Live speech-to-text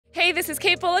Hey, this is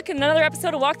Kate Bullock in another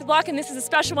episode of Walk the Block, and this is a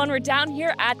special one. We're down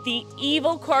here at the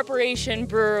Evil Corporation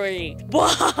Brewery.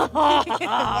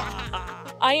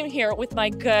 I am here with my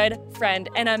good friend,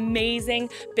 an amazing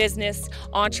business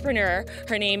entrepreneur.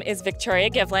 Her name is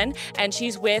Victoria Givlin, and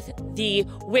she's with the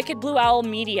Wicked Blue Owl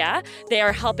Media. They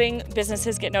are helping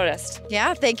businesses get noticed.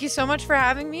 Yeah, thank you so much for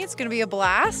having me. It's going to be a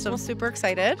blast. I'm super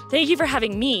excited. Thank you for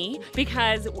having me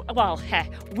because, well,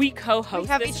 we co-host. We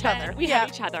have this each event. other. We have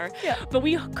each other. Yeah. But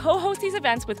we co-host these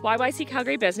events with YYC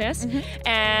Calgary Business.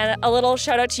 And a little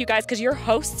shout out to you guys because you're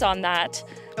hosts on that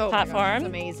platform. That's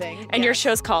amazing. And your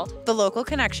show's called The Local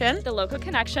Connection. The Local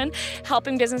Connection,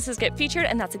 helping businesses get featured,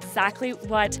 and that's exactly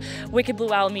what Wicked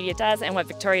Blue Owl Media does and what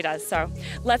Victoria does. So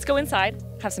let's go inside,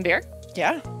 have some beer.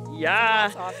 Yeah. Yeah.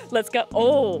 Hot sauce. Let's go.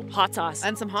 Oh, hot sauce.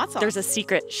 And some hot sauce. There's a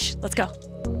secret. Shh, let's go.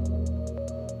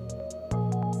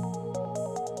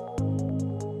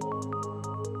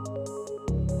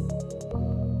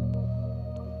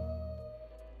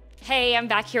 Hey, I'm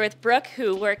back here with Brooke,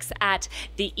 who works at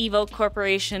the Evil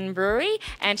Corporation Brewery,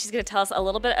 and she's going to tell us a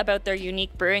little bit about their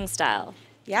unique brewing style.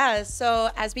 Yeah, so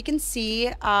as we can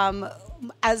see,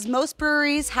 as most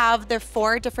breweries have their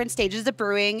 4 different stages of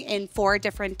brewing in 4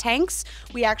 different tanks,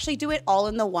 we actually do it all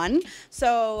in the one.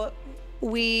 So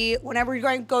whenever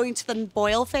we're going to the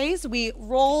boil phase, we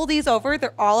roll these over.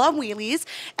 They're all on wheelies,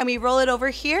 and we roll it over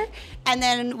here, and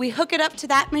then we hook it up to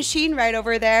that machine right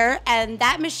over there, and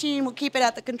that machine will keep it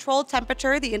at the controlled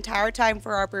temperature the entire time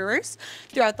for our brewers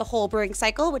throughout the whole brewing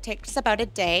cycle, which takes about a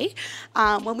day.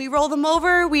 When we roll them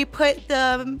over, we put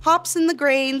the hops and the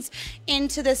grains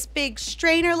into this big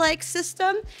strainer-like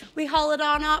system. We haul it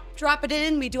on up, drop it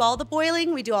in, we do all the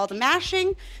boiling, we do all the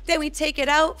mashing, then we take it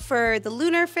out for the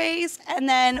lunar phase, and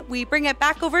then we bring it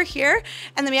back over here,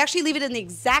 and then we actually leave it in the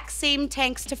exact same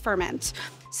tanks to ferment.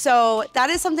 So that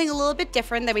is something a little bit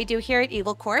different that we do here at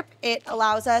Evil Corp. It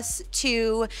allows us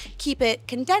to keep it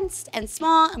condensed and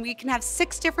small, and we can have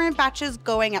 6 different batches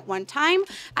going at one time,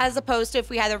 as opposed to if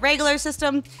we had a regular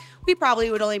system, we probably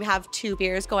would only have 2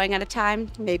 beers going at a time,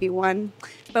 maybe 1.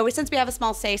 But since we have a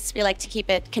small space, we like to keep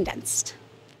it condensed.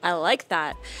 I like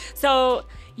that. So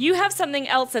you have something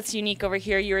else that's unique over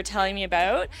here you were telling me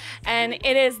about, and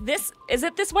it is this, is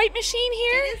it this white machine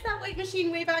here? It is that white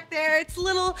machine way back there.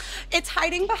 It's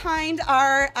hiding behind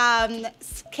our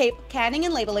canning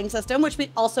and labeling system, which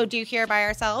we also do here by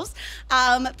ourselves.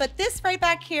 But this right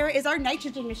back here is our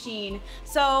nitrogen machine.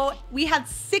 So we have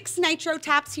 6 nitro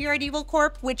taps here at Evil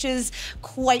Corp, which is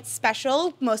quite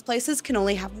special. Most places can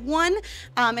only have 1.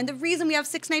 And the reason we have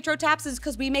 6 nitro taps is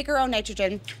because we make our own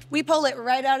nitrogen. We pull it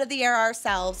right out of the air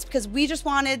ourselves because we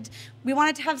wanted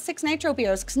to have 6 nitro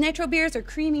beers because nitro beers are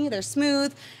creamy, they're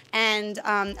smooth, and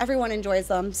everyone enjoys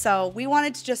them. So we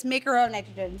wanted to just make our own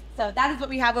nitrogen. So that is what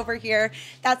we have over here.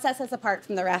 That sets us apart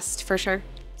from the rest for sure.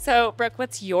 So Brooke,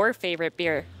 what's your favorite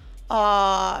beer?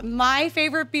 My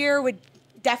favorite beer would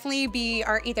definitely be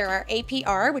either our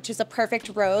APR, which is a perfect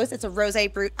rose. It's a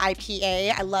Rosé Brut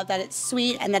IPA. I love that it's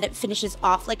sweet and that it finishes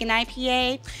off like an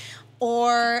IPA.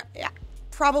 Or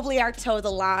probably our Toe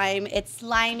the Lime. It's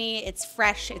limey, it's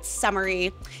fresh, it's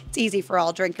summery. It's easy for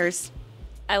all drinkers.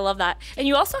 I love that. And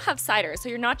you also have cider, so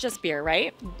you're not just beer,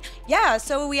 right? Yeah,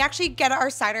 so we actually get our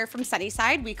cider from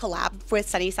Sunnyside. We collab with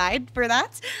Sunnyside for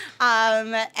that.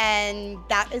 And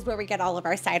that is where we get all of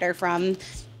our cider from.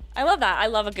 I love that. I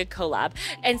love a good collab.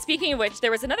 And speaking of which, there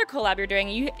was another collab you're doing.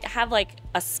 You have like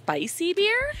a spicy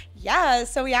beer? Yeah,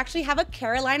 so we actually have a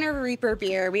Carolina Reaper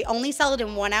beer. We only sell it in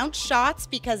 1-ounce shots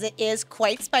because it is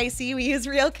quite spicy. We use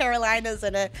real Carolinas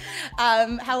in it.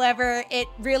 However, it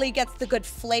really gets the good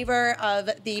flavor of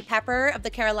the pepper of the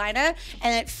Carolina,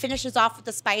 and it finishes off with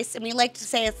the spice. And we like to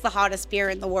say it's the hottest beer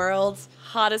in the world.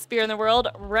 Hottest beer in the world,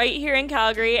 right here in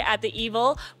Calgary at the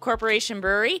Evil Corporation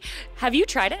Brewery. Have you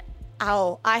tried it?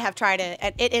 Oh, I have tried it,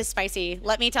 and it is spicy,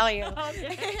 let me tell you.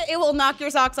 Okay. It will knock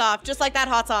your socks off, just like that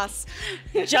hot sauce.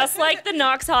 Just like the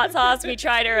Knox hot sauce we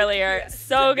tried earlier.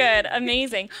 So good,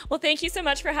 amazing. Well, thank you so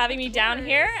much for having me down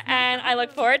here, and I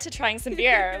look forward to trying some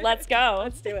beer. Let's go.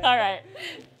 Let's do it. All right.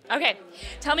 Okay,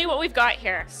 tell me what we've got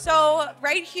here. So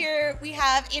right here we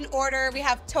have in order, we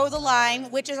have Toe the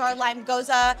Lime, which is our lime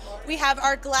goza. We have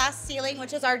our Glass Ceiling,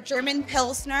 which is our German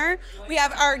Pilsner. We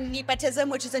have our Nepotism,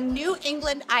 which is a New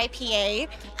England IPA.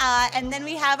 And then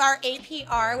we have our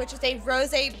APR, which is a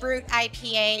Rosé Brut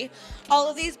IPA. All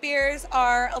of these beers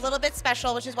are a little bit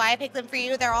special, which is why I picked them for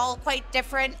you. They're all quite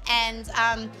different, and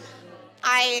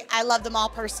I love them all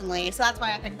personally, so that's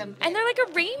why I picked them. And they're like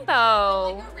a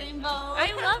rainbow. Like a rainbow.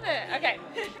 I love it. Okay.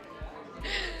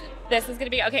 This is gonna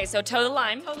be, okay, so Toe the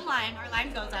Lime. Toe the Lime, our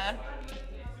lime goza.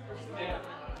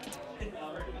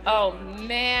 Oh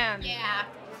man. Yeah.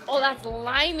 Oh, that's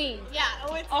limey. Yeah,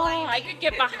 oh, it's Oh, I could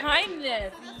get behind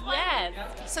this. Yes.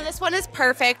 So this one is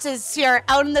perfect. Is you're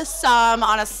out in the sun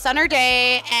on a summer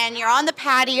day and you're on the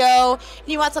patio and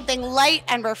you want something light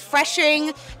and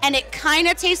refreshing and it kind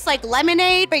of tastes like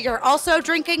lemonade, but you're also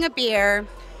drinking a beer.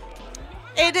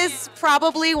 It is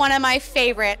probably one of my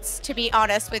favorites, to be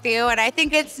honest with you, and I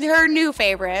think it's her new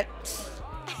favorite.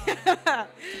 I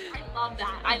love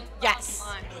that. Yes.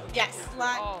 Yes.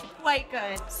 Oh. Quite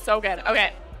good. So good.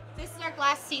 Okay. This is our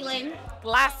glass ceiling.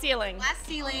 Glass ceiling. Glass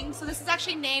ceiling. So this is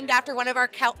actually named after one of our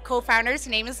co-founders.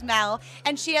 Her name is Mel,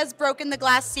 and she has broken the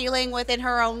glass ceiling within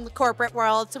her own corporate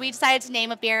world. So we decided to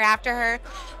name a beer after her.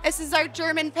 This is our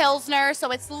German Pilsner.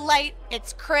 So it's light,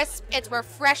 it's crisp, it's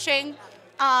refreshing,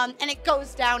 and it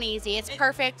goes down easy. It's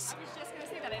perfect. I was just gonna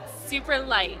say that it's super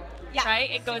light. Yeah,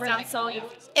 Right? It goes super down light. so easy.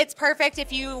 It's perfect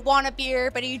if you want a beer,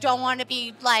 but you don't want to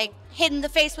be like hit in the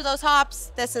face with those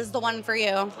hops. This is the one for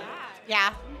you.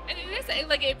 Yeah. And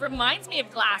it reminds me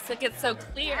of glass. Like it's so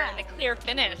clear and a clear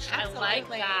finish. I like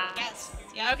that. Yes.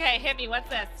 Okay, hit me. What's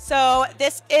this? So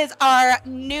this is our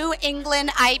New England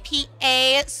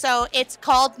IPA. So it's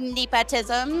called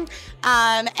Nepotism.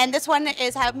 And this one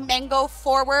is a mango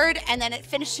forward and then it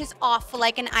finishes off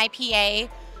like an IPA.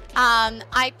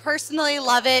 I personally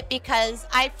love it because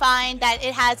I find that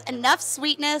it has enough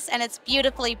sweetness and it's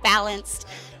beautifully balanced,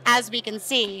 as we can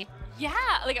see. Yeah,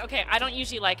 okay, I don't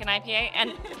usually like an IPA,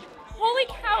 and holy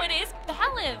cow, it is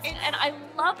balanced, and I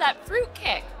love that fruit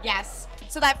kick. Yes.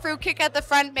 So that fruit kick at the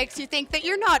front makes you think that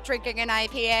you're not drinking an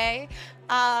IPA,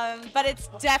 but it's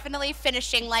definitely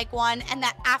finishing like one, and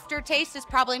that aftertaste is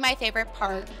probably my favorite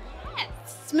part. Yes.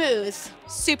 Smooth,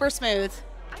 super smooth.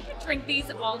 I could drink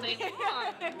these all day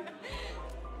long.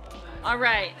 All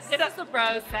right, this is the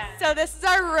Rose. So this is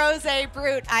our Rose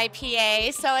Brut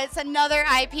IPA. So it's another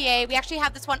IPA. We actually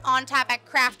have this one on tap at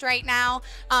Craft right now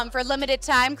for a limited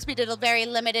time because we did a very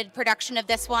limited production of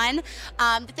this one.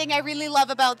 The thing I really love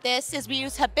about this is we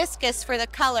use hibiscus for the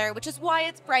color, which is why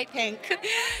it's bright pink.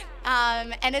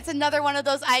 And it's another one of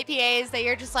those IPAs that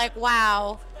you're just like,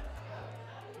 wow.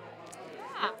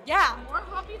 Yeah. More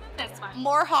hoppy than this one.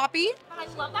 More hoppy. But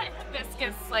I love that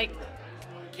hibiscus,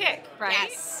 kick, right?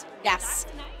 Yes. Yes.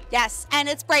 That's nice. Yes. And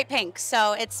it's bright pink,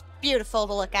 so it's beautiful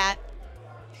to look at.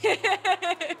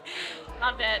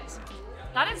 Love it.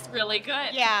 That is really good.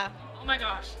 Yeah. Oh my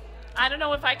gosh. I don't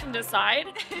know if I can decide,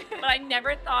 but I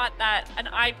never thought that an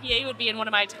IPA would be in one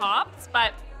of my tops,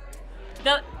 but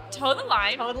the Toe the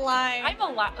Lime. Total line. I'm a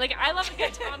lot, I love a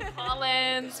good Tom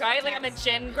Collins, right? I'm a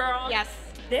gin girl. Yes.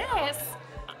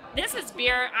 This is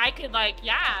beer I could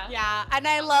yeah. Yeah, and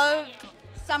I love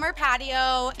summer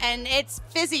patio, and it's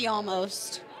fizzy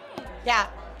almost. Yeah.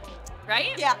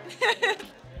 Right? Yeah.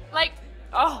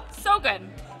 Oh, so good.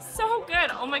 So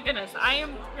good. Oh my goodness. I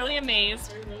am really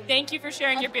amazed. Thank you for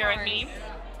sharing your beer with me.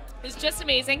 It was just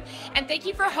amazing. And thank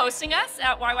you for hosting us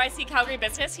at YYC Calgary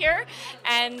Business here.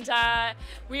 And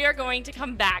we are going to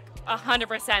come back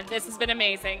 100%. This has been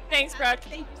amazing. Thanks, Brooke.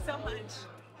 Thank you so much.